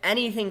get,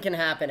 anything can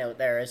happen out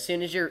there as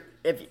soon as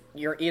if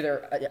you're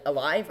either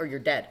alive or you're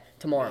dead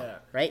tomorrow,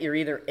 right? You're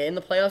either in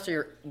the playoffs or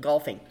you're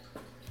golfing.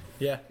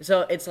 Yeah.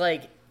 So it's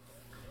like,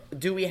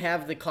 do we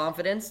have the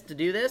confidence to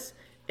do this?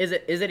 Is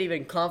it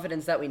even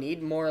confidence that we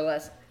need, more or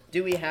less?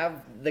 Do we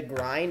have the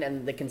grind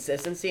and the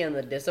consistency and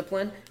the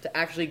discipline to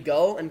actually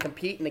go and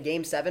compete in the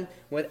Game 7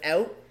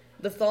 without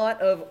the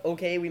thought of,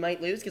 okay, we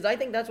might lose? Because I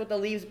think that's what the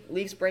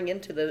Leafs bring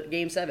into the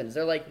Game 7s.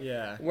 They're like,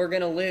 we're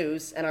going to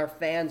lose, and our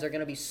fans are going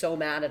to be so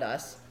mad at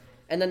us.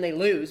 And then they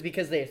lose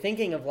because they're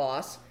thinking of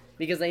loss,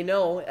 because they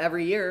know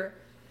every year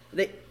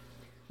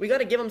we got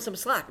to give them some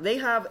slack. They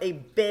have a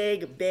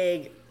big,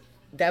 big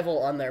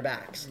devil on their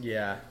backs.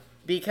 Yeah.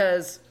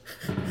 Because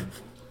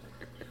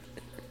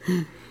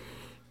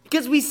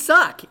we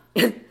suck.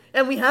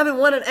 And we haven't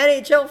won an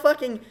NHL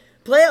fucking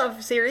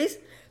playoff series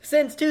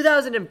since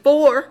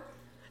 2004.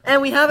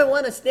 And we haven't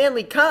won a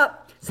Stanley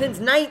Cup since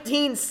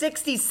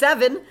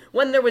 1967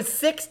 when there was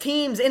 6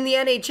 teams in the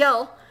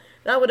NHL.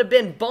 That would have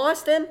been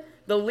Boston,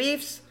 the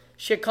Leafs,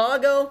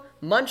 Chicago,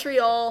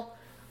 Montreal,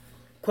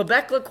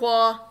 Quebec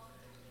Lacroix.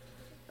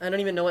 I don't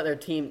even know what their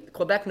team...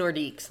 Quebec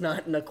Nordiques,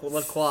 not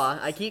Lacroix.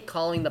 I keep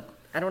calling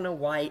I don't know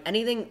why.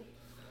 Anything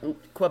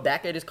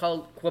Quebec. I just call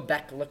it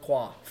Quebec La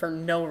Croix for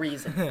no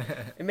reason.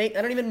 I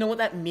don't even know what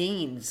that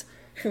means,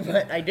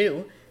 but I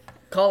do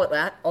call it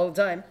that all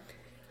the time.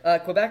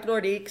 Quebec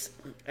Nordiques,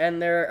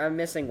 and I'm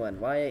missing one.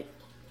 Why?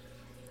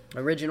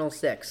 Original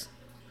 6.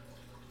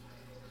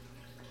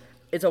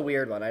 It's a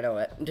weird one, I know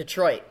it.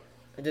 Detroit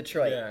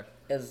Yeah.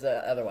 is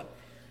the other one.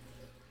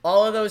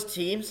 All of those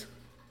teams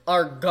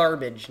are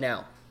garbage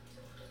now.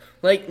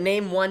 Like,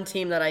 name one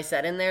team that I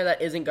said in there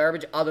that isn't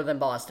garbage other than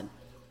Boston.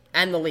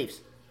 And the Leafs.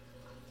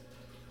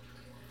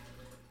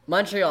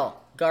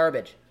 Montreal,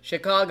 garbage.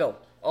 Chicago,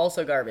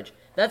 also garbage.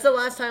 That's the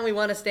last time we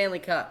won a Stanley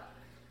Cup.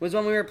 Was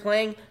when we were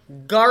playing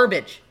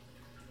garbage.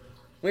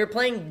 We were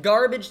playing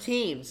garbage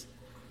teams.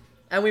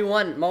 And we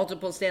won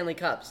multiple Stanley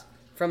Cups.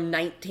 From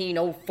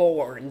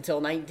 1904 until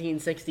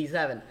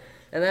 1967.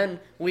 And then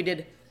we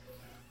did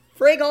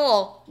frig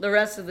all the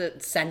rest of the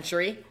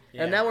century.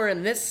 Yeah. And now we're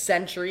in this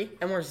century,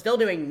 and we're still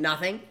doing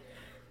nothing.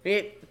 We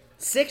had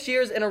 6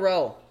 years in a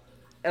row,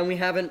 and we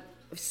haven't...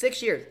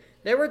 6 years.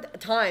 There were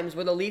times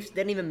where the Leafs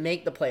didn't even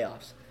make the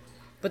playoffs.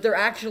 But they're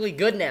actually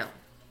good now.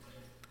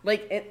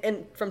 Like,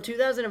 and from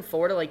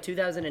 2004 to,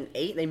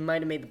 2008, they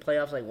might have made the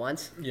playoffs,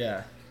 once.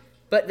 Yeah.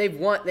 But they've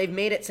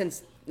made it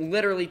since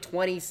literally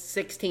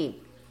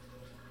 2016.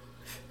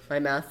 My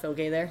math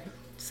okay there?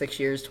 6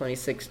 years,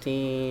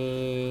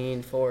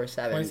 2016, 4,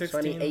 7,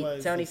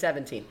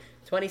 2017.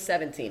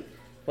 2017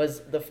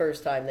 was the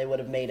first time they would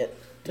have made it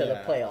to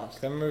the playoffs.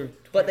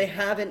 But they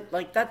haven't,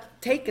 that's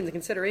taken into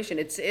consideration.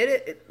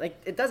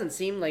 It doesn't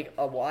seem like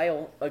a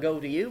while ago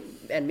to you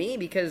and me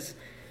because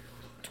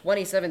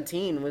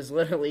 2017 was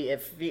literally,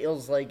 it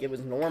feels like it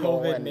was normal.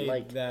 COVID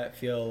made that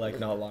feel like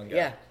not long ago.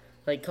 Yeah,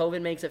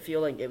 COVID makes it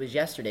feel like it was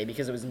yesterday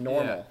because it was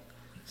normal. Yeah.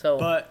 So,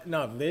 but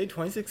no, they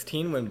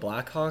 2016 when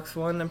Blackhawks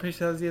won. I'm pretty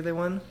sure that was the year they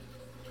won.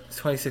 It's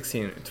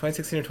 2016 or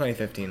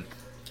 2015.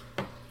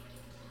 It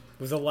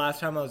was the last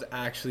time I was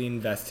actually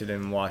invested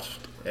and watched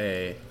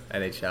a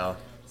NHL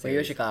series. Were you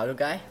a Chicago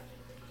guy?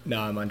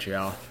 No, I'm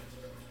Montreal.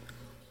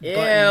 Ew.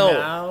 But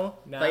now,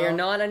 but you're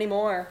not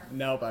anymore.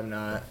 Nope, I'm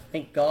not.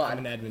 Thank God. I'm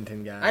an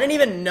Edmonton guy. I didn't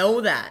even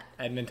know that.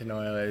 Edmonton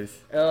Oilers.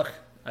 Ugh.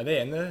 Are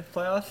they in the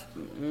playoffs?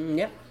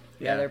 Yep.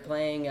 Yeah, they're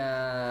playing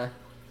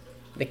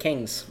the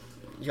Kings.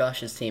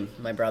 Josh's team,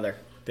 my brother.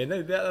 That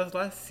was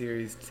last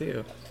series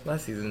too.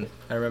 Last season,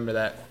 I remember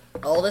that.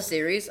 All the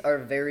series are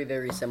very,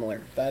 very similar.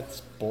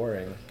 That's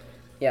boring.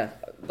 Yeah,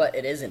 but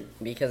it isn't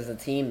because the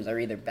teams are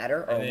either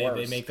better or worse.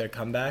 They make their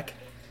comeback.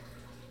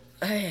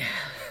 I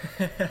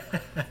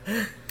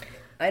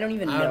don't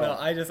even know. I don't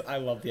know. I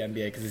love the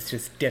NBA because it's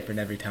just different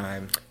every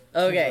time.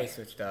 Okay. Really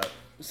switched up.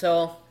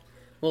 So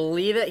we'll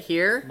leave it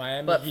here.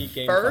 Miami Heat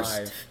game first,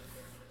 5.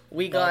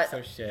 We got.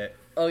 So shit.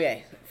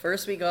 Okay,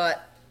 first we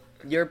got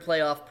your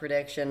playoff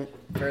prediction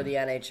for the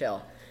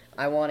NHL.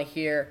 I want to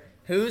hear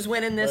who's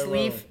winning this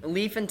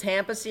Leaf and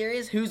Tampa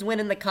series. Who's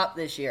winning the cup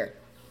this year?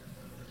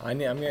 I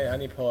need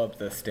to pull up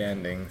the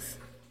standings.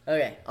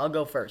 Okay, I'll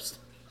go first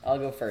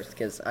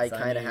because I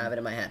kind of have it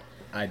in my head.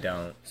 I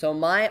don't. So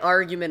my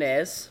argument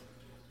is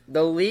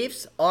the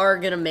Leafs are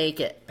going to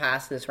make it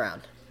past this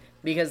round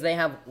because they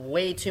have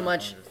way too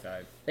much.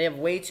 They have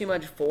way too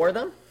much for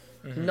them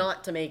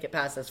not to make it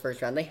past this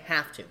first round. They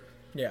have to.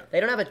 Yeah. They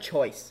don't have a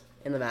choice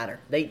in the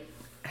matter. They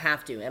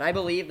have to. And I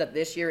believe that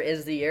this year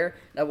is the year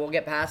that we'll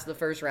get past the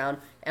first round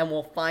and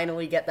we'll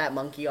finally get that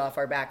monkey off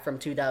our back from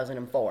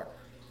 2004.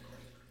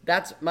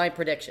 That's my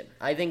prediction.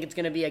 I think it's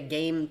going to be a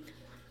game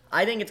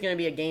 5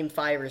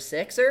 or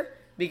 6er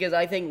because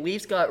I think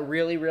Leafs got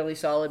really, really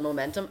solid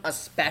momentum,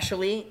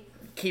 especially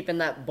keeping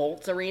that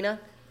Bolts arena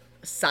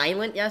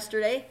silent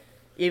yesterday,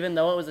 even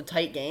though it was a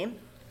tight game.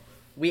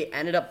 We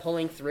ended up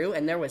pulling through,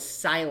 and there was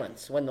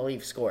silence when the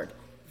Leafs scored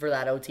for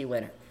that OT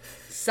winner.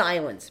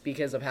 Silence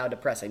because of how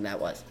depressing that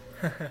was.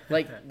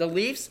 The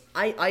Leafs,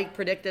 I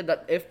predicted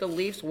that if the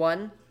Leafs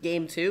won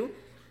Game 2,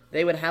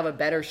 they would have a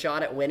better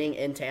shot at winning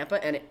in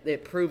Tampa, and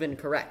it proven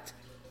correct.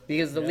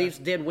 Because the Leafs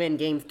did win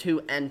Games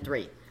 2 and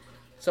 3.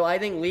 So I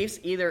think Leafs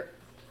either...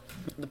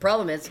 The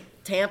problem is,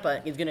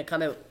 Tampa is going to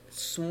come out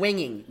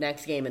swinging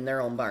next game in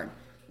their own barn.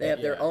 They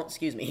have their own...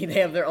 They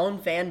have their own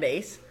fan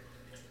base.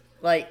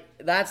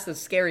 That's the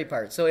scary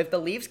part. So if the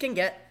Leafs can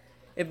get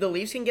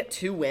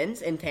 2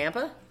 wins in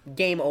Tampa,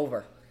 game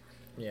over.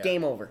 Yeah.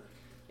 Game over.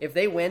 If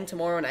they win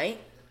tomorrow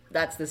night,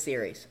 that's the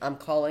series. I'm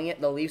calling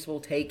it. The Leafs will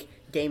take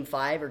Game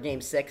 5 or Game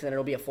 6, and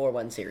it'll be a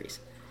 4-1 series.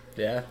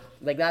 Yeah.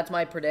 That's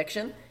my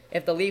prediction.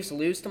 If the Leafs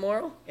lose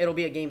tomorrow, it'll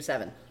be a Game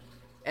 7.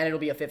 And it'll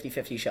be a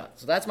 50-50 shot.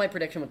 So that's my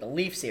prediction with the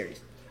Leaf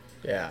series.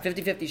 Yeah.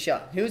 50-50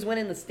 shot. Who's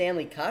winning the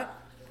Stanley Cup?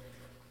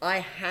 I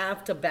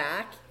have to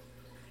back.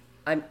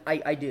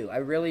 I do. I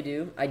really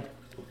do.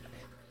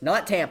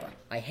 Not Tampa.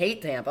 I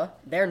hate Tampa.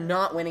 They're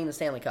not winning the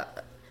Stanley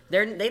Cup.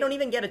 They don't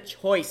even get a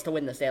choice to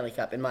win the Stanley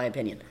Cup, in my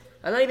opinion.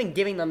 I'm not even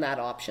giving them that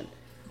option.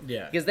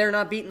 Yeah. Because they're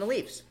not beating the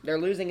Leafs. They're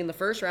losing in the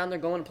first round. They're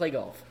going to play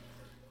golf.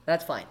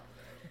 That's fine.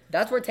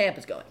 That's where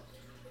Tampa's going.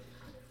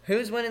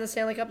 Who's winning the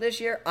Stanley Cup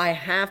this year? I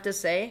have to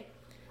say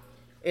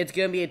it's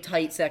going to be a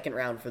tight second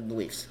round for the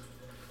Leafs.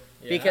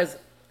 Yeah. Because,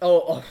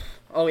 oh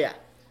yeah.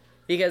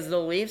 because the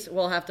Leafs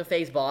will have to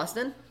face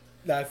Boston.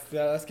 That's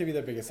gonna be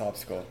their biggest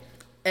obstacle.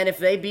 And if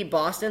they beat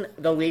Boston,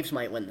 the Leafs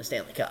might win the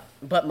Stanley Cup.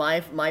 But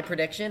my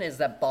prediction is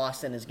that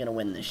Boston is going to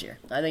win this year.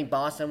 I think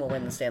Boston will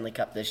win the Stanley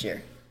Cup this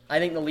year. I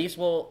think the Leafs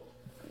will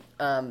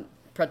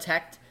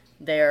protect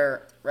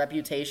their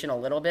reputation a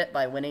little bit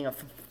by winning a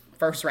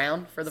first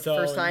round for the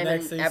first time so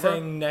in you're ever.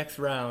 saying next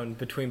round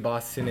between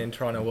Boston and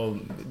Toronto will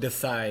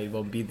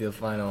be the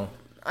final.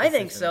 I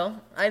think so.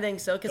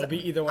 Because It'll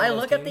be either one I of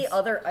those look at teams?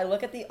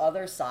 the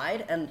other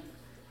side, and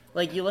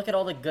like you look at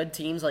all the good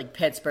teams, like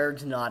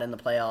Pittsburgh's not in the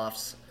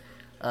playoffs.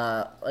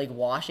 Like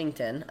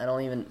Washington, I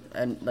think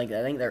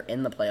they're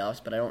in the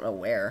playoffs, but I don't know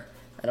where.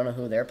 I don't know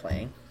who they're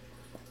playing.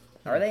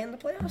 Are they in the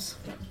playoffs?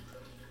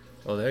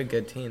 Well, they're a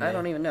good team. I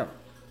don't even know.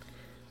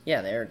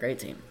 Yeah, they're a great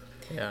team.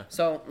 Yeah.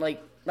 So,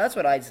 like, that's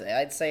what I'd say.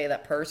 I'd say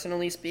that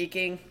personally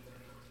speaking,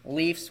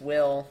 Leafs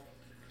will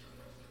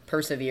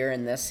persevere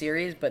in this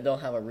series, but they'll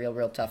have a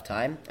real tough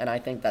time. And I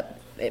think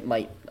that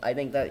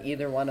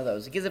either one of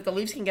those, because if the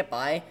Leafs can get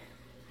by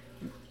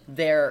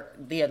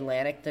the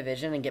Atlantic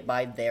division and get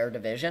by their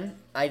division,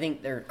 I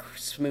think they're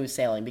smooth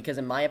sailing, because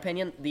in my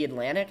opinion, the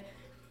Atlantic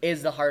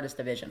is the hardest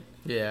division.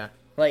 Yeah.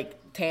 Like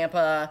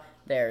Tampa,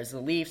 there's the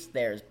Leafs,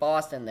 there's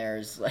Boston,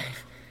 there's like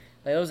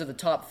those are the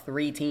top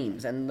 3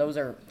 teams, and those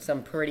are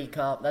some pretty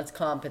that's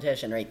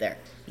competition right there.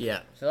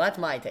 Yeah. So that's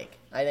my take.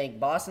 I think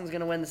Boston's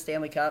going to win the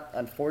Stanley Cup,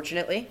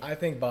 unfortunately. I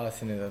think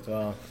Boston is as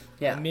well.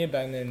 Yeah. Me and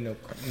Ben were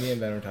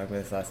talking about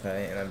this last night,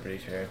 and I'm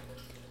pretty sure.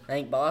 I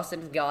think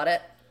Boston's got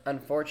it,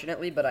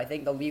 unfortunately, but I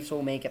think the Leafs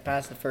will make it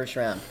past the first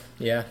round.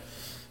 Yeah.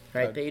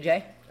 Right, PJ?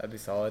 That'd be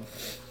solid.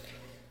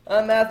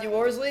 I'm Matthew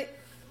Worsley.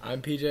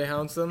 I'm PJ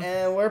Hounsome.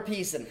 And we're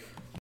peacing.